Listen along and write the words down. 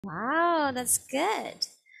Wow, that's good.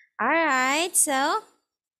 All right, so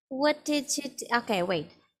what did you do? Okay, wait.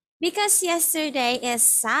 Because yesterday is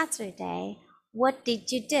Saturday, what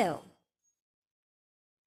did you do?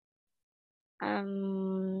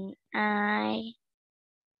 I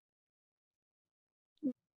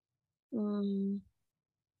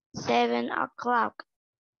 7 o'clock.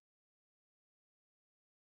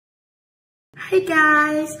 Hi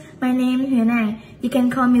guys, my name is Huyền Anh. You can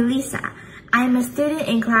call me Lisa. I am a student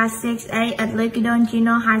in class 6A at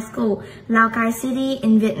TRspodong High School, Lào Cai City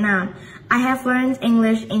in Vietnam. I have learned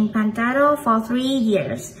English in Pantado for 3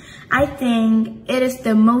 years. I think it is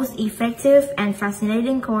the most effective and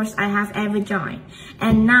fascinating course I have ever joined.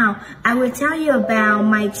 And now, I will tell you about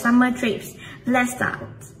my summer trips. Let's start.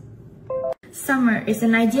 Summer is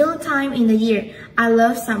an ideal time in the year. I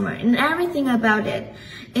love summer and everything about it.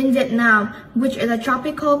 In Vietnam, which is a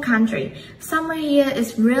tropical country, summer here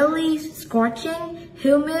is really scorching,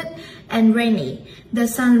 humid, and rainy. The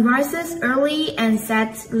sun rises early and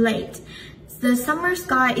sets late. The summer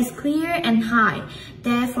sky is clear and high.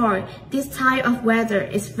 Therefore, this type of weather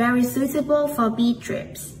is very suitable for beach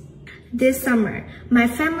trips. This summer, my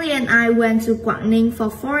family and I went to Quảng Ninh for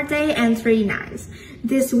 4 days and 3 nights.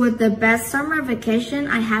 This was the best summer vacation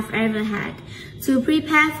I have ever had. To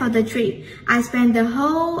prepare for the trip, I spent the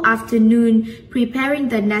whole afternoon preparing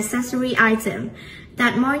the necessary items.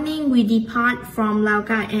 That morning, we depart from Lào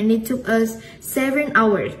Cai and it took us 7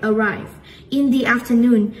 hours to arrive. In the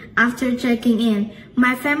afternoon, after checking in,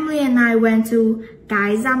 my family and I went to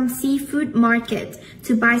𝐏𝐀𝐍𝐬𝐀𝐃𝐎 seafood market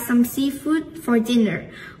to buy some seafood for dinner,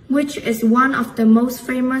 which is one of the most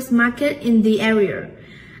famous markets in the area.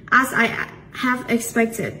 As I have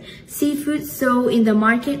expected, seafood sold in the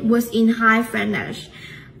market was in high freshness.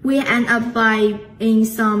 We end up buying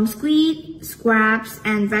some squid, scraps,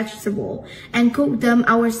 and vegetables and cook them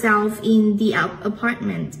ourselves in the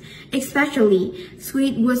apartment. Especially,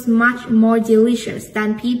 squid was much more delicious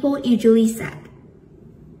than people usually said.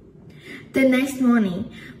 The next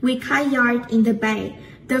morning, we kayaked in the bay.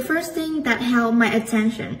 The first thing that held my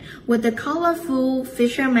attention was the colorful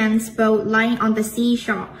fisherman's boat lying on the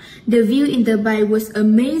seashore. The view in the bay was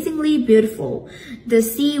amazingly beautiful. The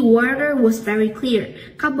sea water was very clear,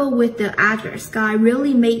 coupled with the azure sky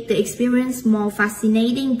really made the experience more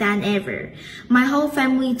fascinating than ever. My whole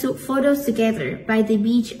family took photos together by the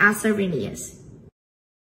beach as souvenirs.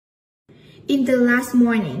 In the last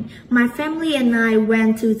morning, my family and I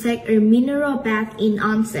went to take a mineral bath in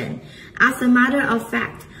onsen. As a matter of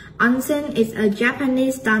fact, onsen is a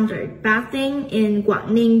Japanese standard bathing in Quảng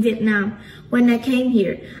Ninh, Vietnam. When I came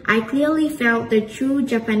here, I clearly felt the true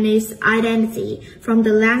Japanese identity, from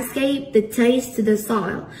the landscape, the taste to the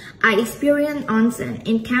soil. I experienced onsen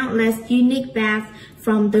in countless unique baths,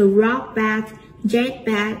 from the rock bath, jet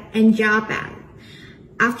bath, and jar bath.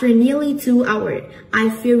 After nearly 2 hours,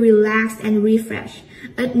 I feel relaxed and refreshed.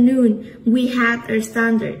 At noon, we had a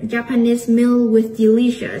standard Japanese meal with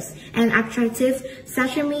delicious and attractive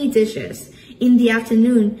sashimi dishes. In the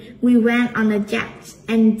afternoon, we went on a jet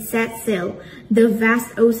and set sail. The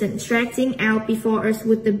vast ocean stretching out before us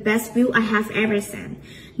with the best view I have ever seen.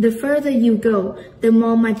 The further you go, the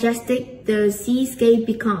more majestic the seascape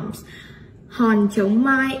becomes. Hòn Chống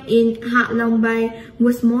Mai in Hạ Long Bay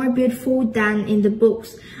was more beautiful than in the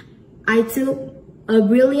books. I took a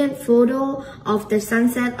brilliant photo of the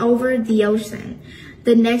sunset over the ocean.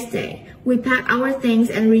 The next day, we packed our things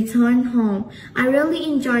and returned home. I really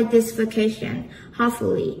enjoyed this vacation.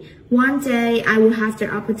 Hopefully, one day I will have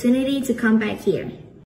the opportunity to come back here.